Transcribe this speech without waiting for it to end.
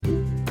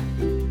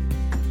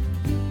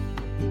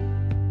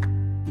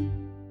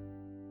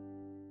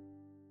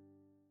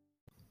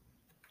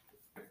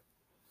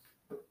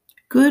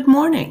Good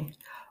morning.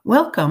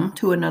 Welcome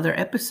to another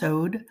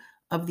episode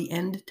of the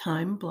End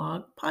Time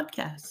Blog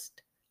Podcast.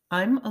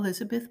 I'm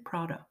Elizabeth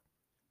Prado.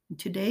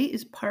 Today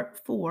is part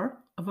 4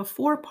 of a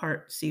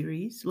 4-part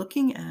series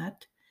looking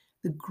at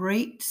the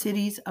great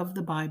cities of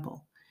the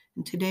Bible.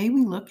 And today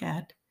we look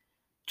at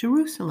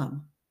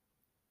Jerusalem.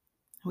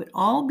 It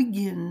all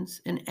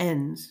begins and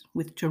ends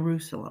with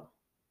Jerusalem.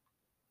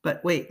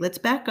 But wait, let's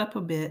back up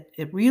a bit.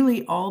 It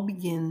really all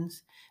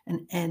begins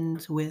and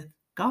ends with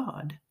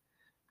God.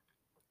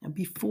 Now,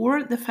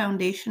 before the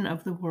foundation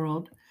of the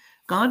world,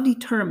 God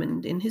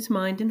determined in his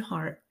mind and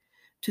heart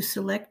to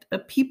select a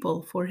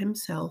people for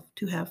himself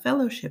to have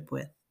fellowship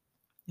with.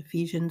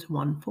 Ephesians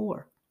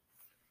 1:4.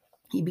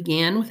 He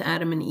began with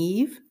Adam and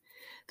Eve,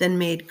 then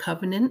made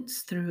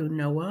covenants through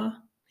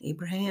Noah,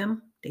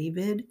 Abraham,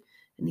 David,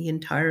 and the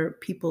entire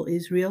people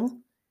Israel.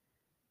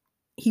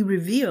 He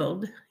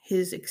revealed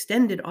his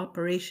extended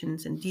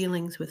operations and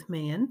dealings with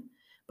man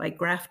by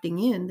grafting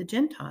in the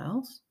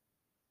Gentiles,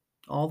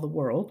 all the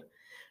world,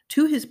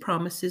 to his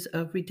promises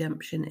of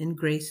redemption and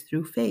grace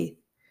through faith,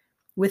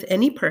 with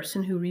any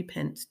person who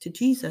repents to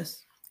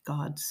Jesus,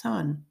 God's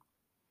Son.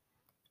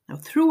 Now,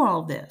 through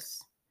all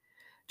this,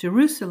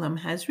 Jerusalem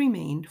has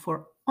remained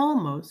for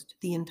almost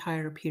the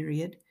entire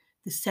period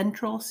the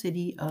central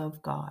city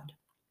of God.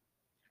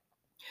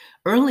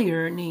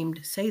 Earlier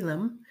named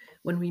Salem,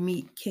 when we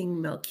meet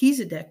King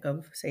Melchizedek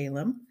of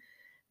Salem,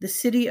 the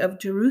city of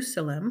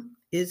Jerusalem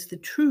is the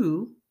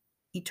true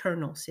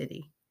eternal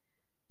city,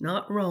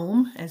 not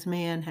Rome, as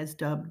man has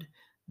dubbed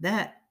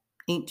that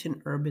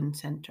ancient urban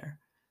center.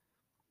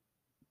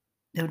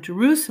 Now,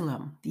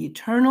 Jerusalem, the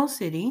eternal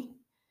city,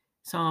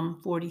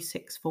 Psalm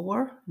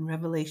 46:4 and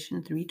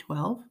Revelation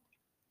 3:12,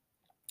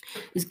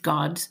 is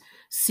God's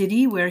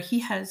city where he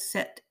has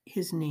set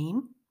his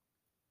name,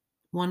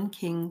 1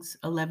 Kings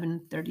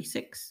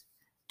 11:36,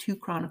 2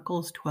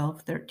 Chronicles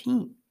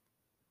 12:13.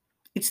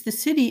 It's the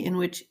city in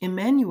which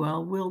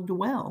Emmanuel will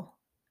dwell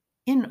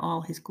in all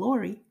his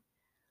glory,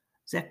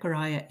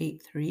 Zechariah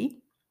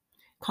 8:3,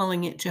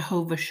 calling it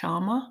Jehovah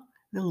Shammah,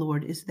 the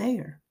Lord is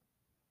there.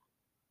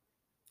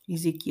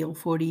 Ezekiel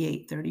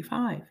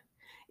 48:35.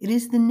 It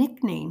is the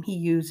nickname he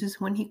uses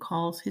when he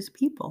calls his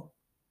people.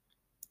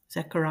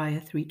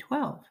 Zechariah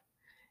 3:12.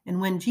 And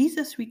when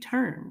Jesus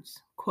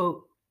returns,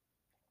 quote,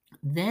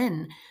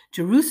 then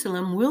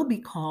Jerusalem will be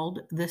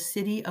called the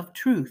city of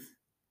truth,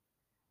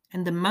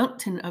 and the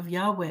mountain of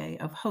Yahweh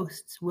of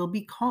hosts will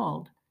be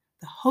called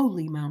the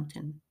holy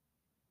mountain,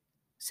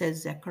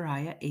 says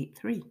Zechariah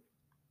 8:3.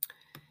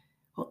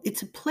 Well,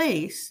 it's a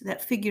place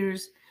that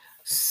figures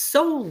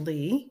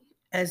solely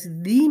as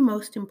the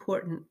most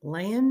important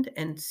land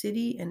and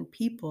city and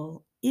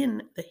people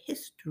in the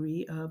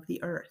history of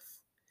the earth.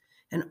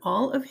 And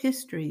all of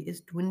history is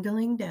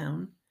dwindling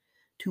down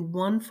to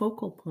one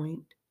focal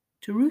point,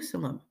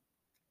 Jerusalem.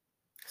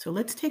 So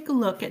let's take a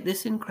look at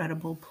this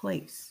incredible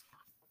place.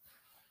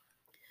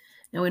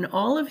 Now, in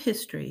all of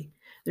history,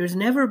 there's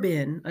never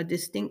been a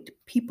distinct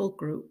people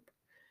group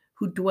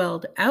who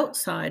dwelled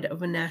outside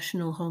of a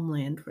national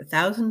homeland for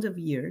thousands of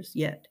years,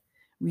 yet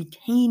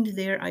retained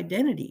their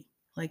identity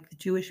like the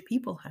Jewish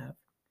people have.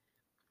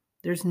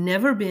 There's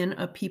never been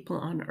a people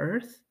on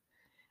earth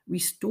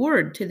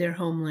restored to their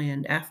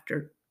homeland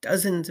after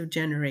dozens of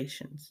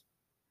generations.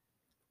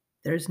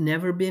 There's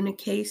never been a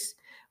case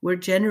where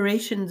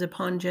generations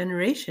upon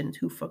generations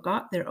who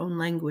forgot their own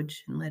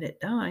language and let it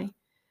die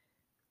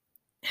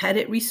had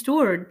it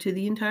restored to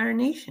the entire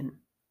nation.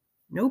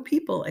 No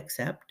people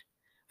except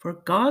for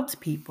God's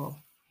people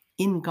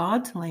in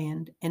God's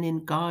land and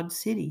in God's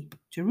city,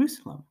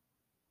 Jerusalem.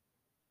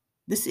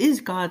 This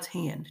is God's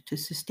hand to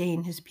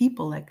sustain his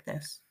people like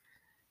this.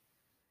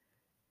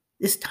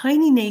 This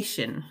tiny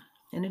nation,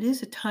 and it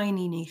is a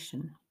tiny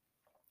nation,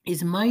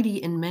 is mighty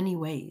in many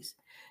ways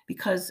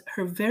because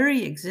her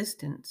very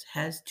existence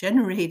has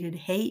generated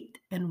hate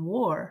and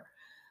war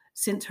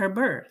since her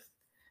birth.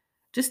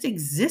 Just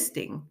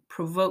existing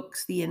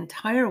provokes the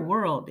entire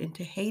world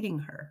into hating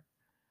her.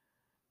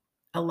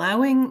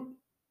 Allowing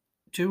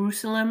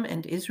Jerusalem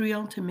and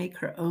Israel to make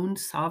her own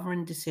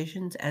sovereign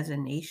decisions as a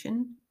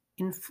nation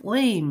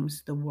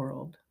inflames the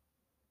world,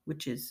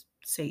 which is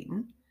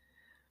Satan.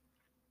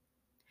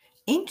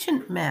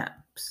 Ancient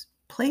maps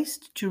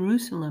placed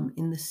Jerusalem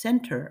in the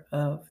center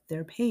of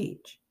their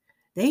page.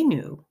 They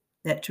knew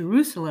that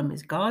Jerusalem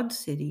is God's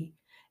city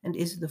and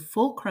is the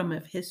fulcrum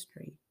of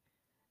history,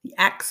 the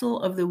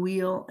axle of the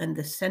wheel and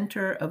the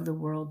center of the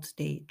world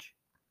stage.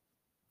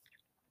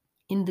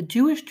 In the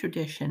Jewish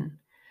tradition,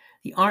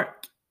 the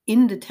ark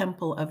in the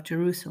temple of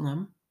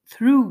Jerusalem,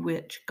 through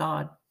which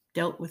God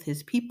dealt with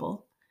his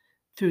people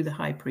through the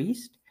high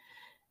priest,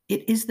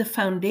 it is the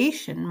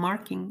foundation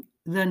marking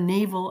the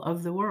navel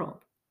of the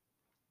world.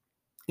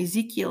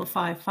 Ezekiel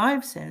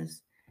 5:5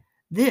 says,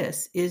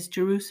 this is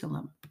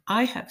Jerusalem.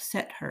 I have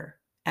set her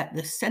at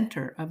the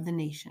center of the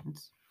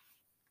nations.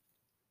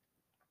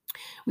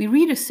 We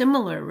read a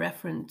similar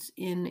reference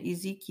in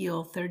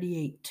Ezekiel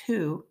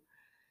 38:2.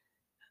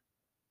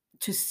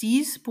 To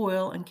seize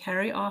spoil and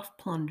carry off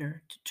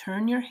plunder, to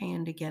turn your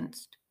hand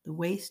against the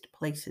waste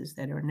places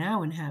that are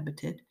now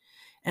inhabited,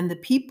 and the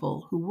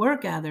people who were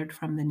gathered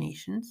from the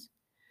nations,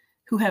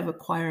 who have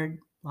acquired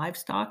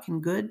livestock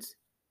and goods,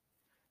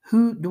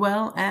 who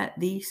dwell at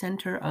the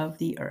center of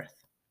the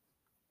earth.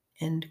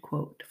 End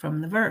quote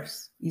from the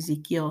verse,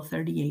 Ezekiel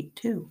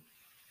 38:2.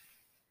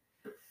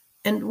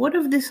 And what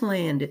of this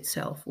land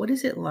itself? What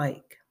is it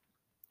like?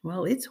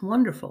 Well, it's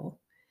wonderful.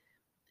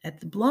 At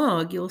the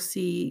blog, you'll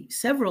see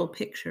several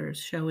pictures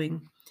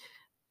showing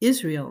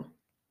Israel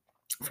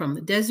from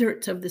the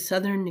deserts of the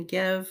southern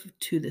Negev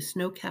to the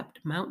snow-capped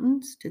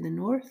mountains to the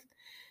north,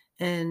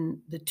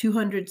 and the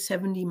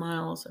 270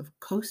 miles of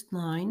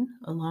coastline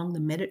along the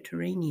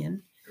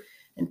Mediterranean,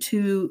 and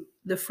to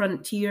the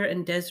frontier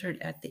and desert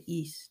at the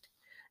east.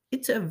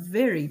 It's a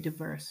very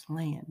diverse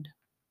land.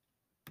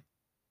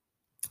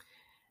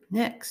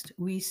 Next,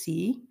 we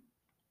see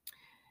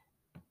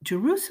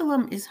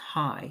Jerusalem is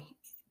high.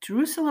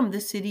 Jerusalem,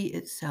 the city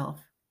itself,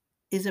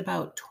 is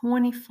about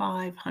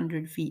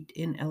 2,500 feet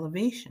in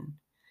elevation,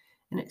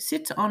 and it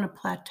sits on a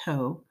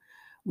plateau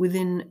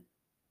within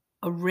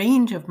a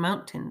range of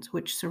mountains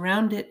which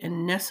surround it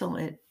and nestle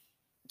it,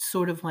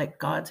 sort of like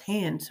God's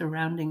hand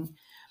surrounding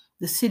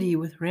the city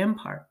with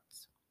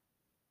ramparts.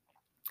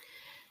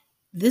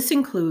 This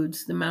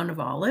includes the Mount of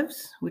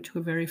Olives, which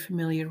we're very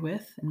familiar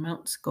with, and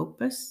Mount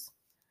Scopus.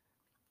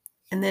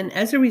 And then,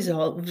 as a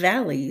result,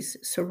 valleys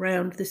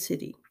surround the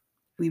city.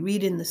 We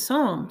read in the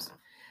Psalms,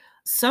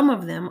 some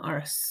of them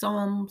are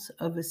Psalms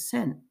of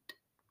Ascent,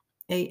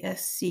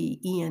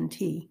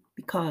 Ascent,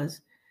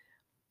 because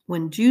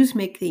when Jews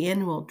make the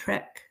annual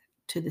trek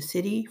to the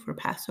city for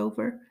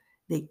Passover,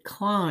 they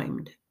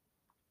climbed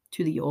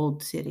to the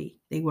old city.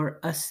 They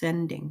were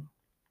ascending.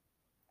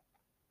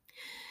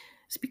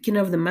 Speaking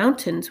of the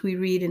mountains, we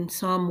read in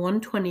Psalm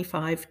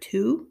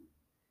 125:2,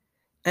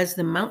 as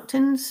the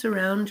mountains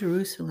surround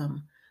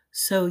Jerusalem,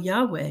 so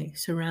Yahweh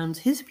surrounds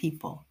his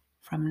people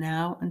from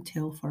now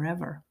until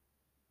forever.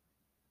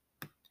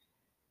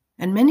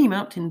 And many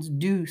mountains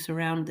do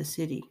surround the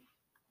city.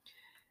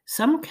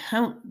 Some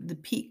count the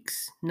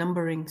peaks,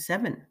 numbering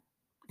 7,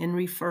 and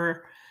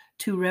refer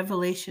to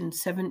Revelation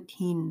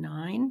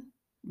 17:9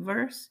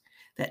 verse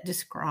that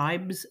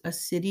describes a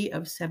city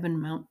of 7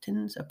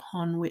 mountains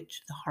upon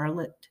which the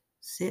harlot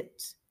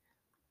sits,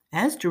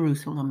 as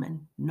Jerusalem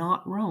and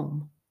not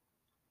Rome.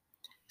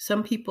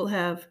 Some people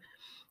have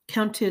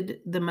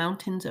counted the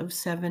mountains of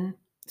 7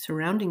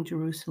 surrounding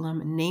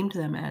Jerusalem and named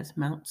them as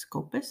Mount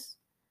Scopus,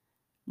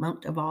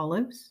 Mount of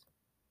Olives,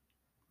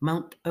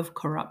 Mount of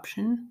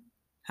Corruption.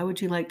 How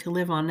would you like to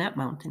live on that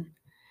mountain?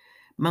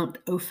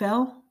 Mount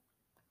Ophel,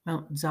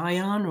 Mount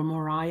Zion or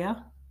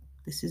Moriah.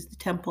 This is the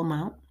Temple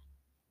Mount.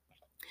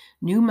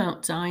 New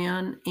Mount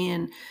Zion,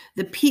 and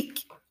the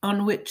peak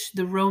on which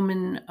the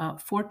Roman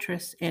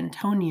fortress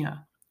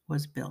Antonia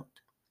was built.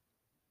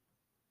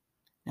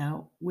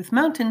 Now, with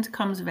mountains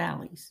comes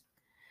valleys,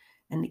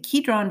 and the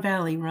Kidron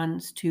Valley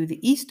runs to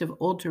the east of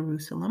Old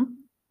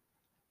Jerusalem,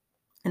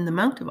 and the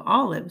Mount of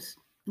Olives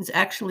is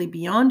actually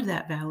beyond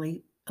that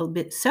valley, a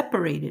bit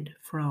separated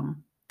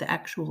from the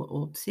actual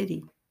Old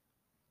City.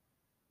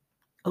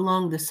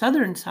 Along the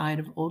southern side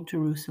of Old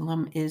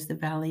Jerusalem is the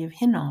Valley of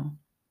Hinnom.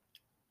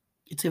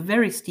 It's a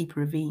very steep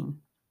ravine,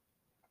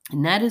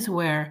 and that is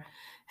where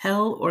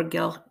Hell or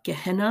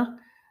Gehenna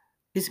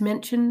is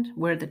mentioned,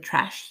 where the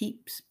trash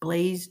heaps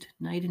blazed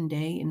night and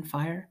day in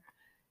fire.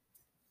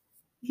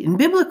 In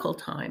biblical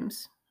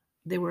times,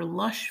 there were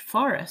lush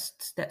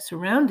forests that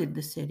surrounded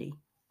the city,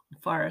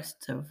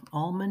 forests of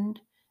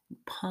almond,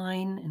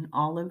 pine, and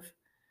olive.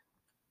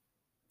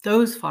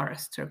 Those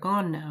forests are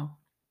gone now.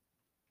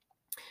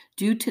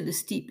 Due to the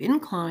steep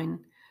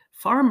incline,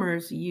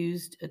 farmers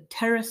used a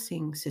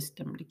terracing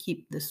system to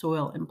keep the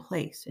soil in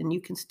place, and you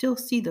can still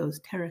see those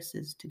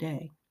terraces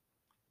today.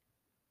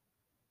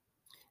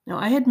 Now,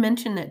 I had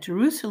mentioned that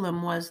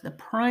Jerusalem was the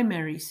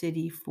primary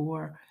city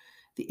for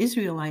the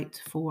Israelites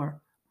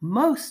for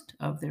most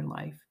of their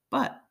life,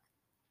 but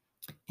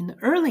in the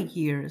early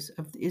years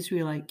of the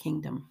Israelite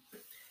kingdom,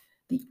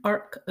 the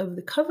Ark of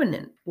the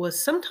Covenant was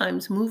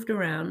sometimes moved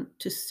around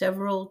to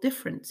several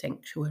different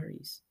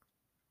sanctuaries,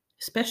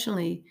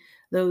 especially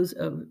those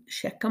of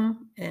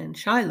Shechem and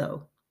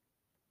Shiloh.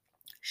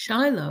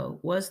 Shiloh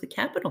was the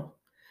capital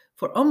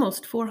for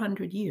almost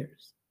 400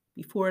 years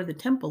before the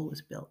temple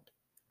was built.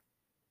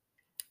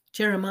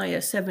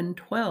 Jeremiah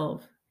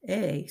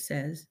 7:12a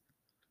says,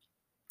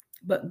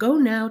 "But go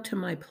now to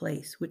my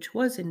place, which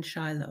was in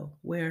Shiloh,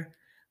 where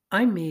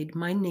I made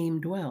my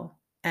name dwell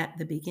at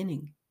the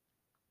beginning."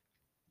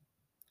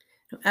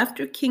 Now,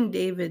 after King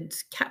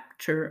David's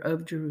capture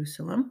of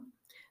Jerusalem,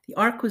 the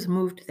ark was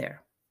moved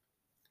there.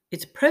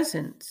 Its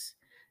presence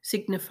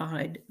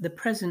signified the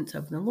presence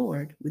of the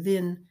Lord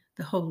within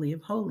the Holy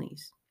of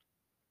Holies.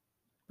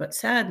 But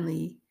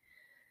sadly,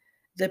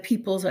 the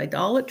people's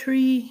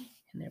idolatry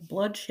and their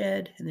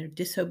bloodshed and their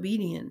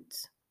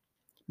disobedience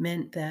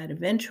meant that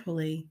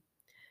eventually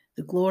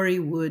the glory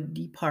would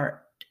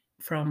depart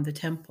from the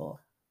temple.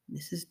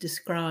 This is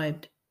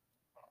described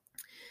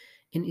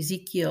in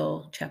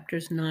Ezekiel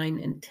chapters 9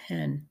 and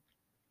 10.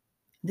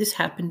 This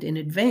happened in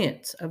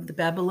advance of the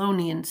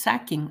Babylonian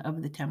sacking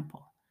of the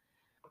temple.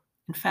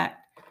 In fact,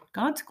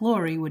 God's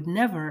glory would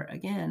never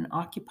again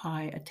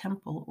occupy a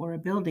temple or a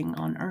building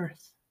on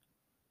earth.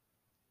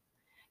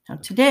 Now,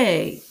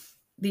 today,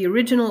 the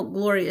original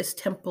glorious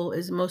temple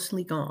is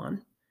mostly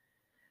gone.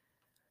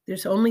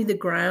 There's only the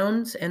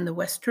grounds and the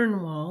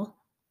western wall,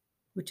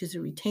 which is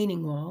a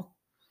retaining wall,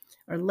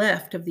 are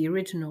left of the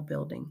original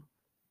building.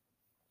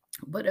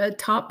 But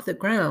atop the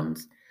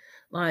grounds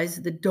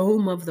lies the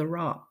Dome of the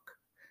Rock,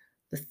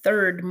 the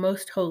third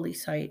most holy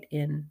site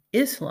in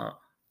Islam.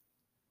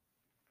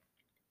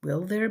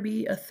 Will there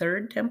be a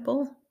third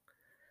temple?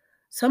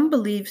 Some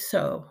believe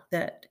so,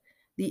 that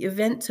the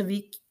events of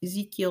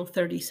Ezekiel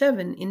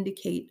 37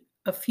 indicate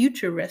a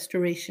future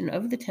restoration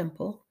of the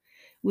temple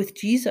with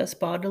Jesus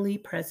bodily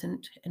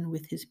present and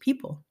with his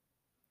people.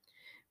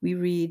 We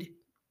read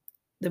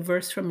the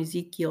verse from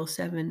Ezekiel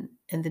 7,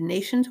 "And the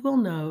nations will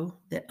know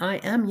that I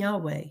am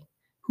Yahweh,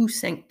 who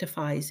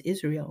sanctifies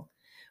Israel,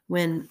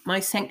 when my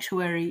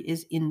sanctuary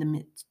is in the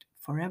midst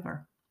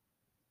forever."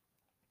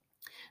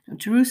 Now,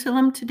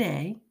 Jerusalem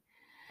today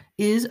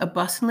is a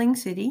bustling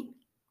city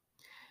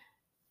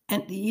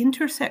at the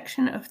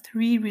intersection of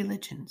three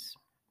religions: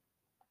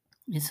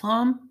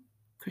 Islam,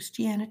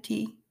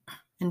 Christianity,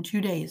 and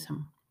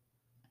Judaism.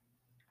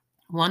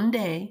 One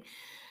day,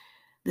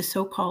 the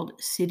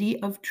so-called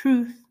City of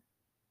Truth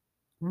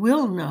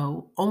will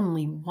know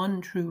only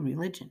one true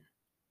religion,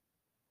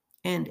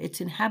 and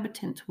its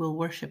inhabitants will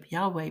worship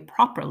Yahweh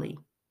properly.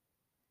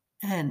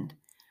 And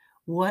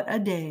what a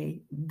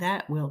day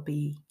that will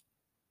be.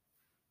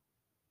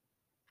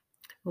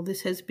 Well,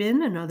 this has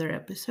been another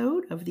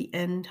episode of the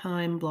End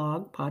Time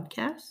Blog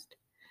podcast.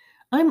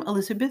 I'm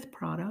Elizabeth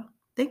Prata.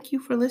 Thank you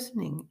for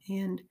listening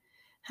and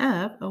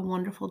have a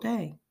wonderful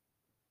day.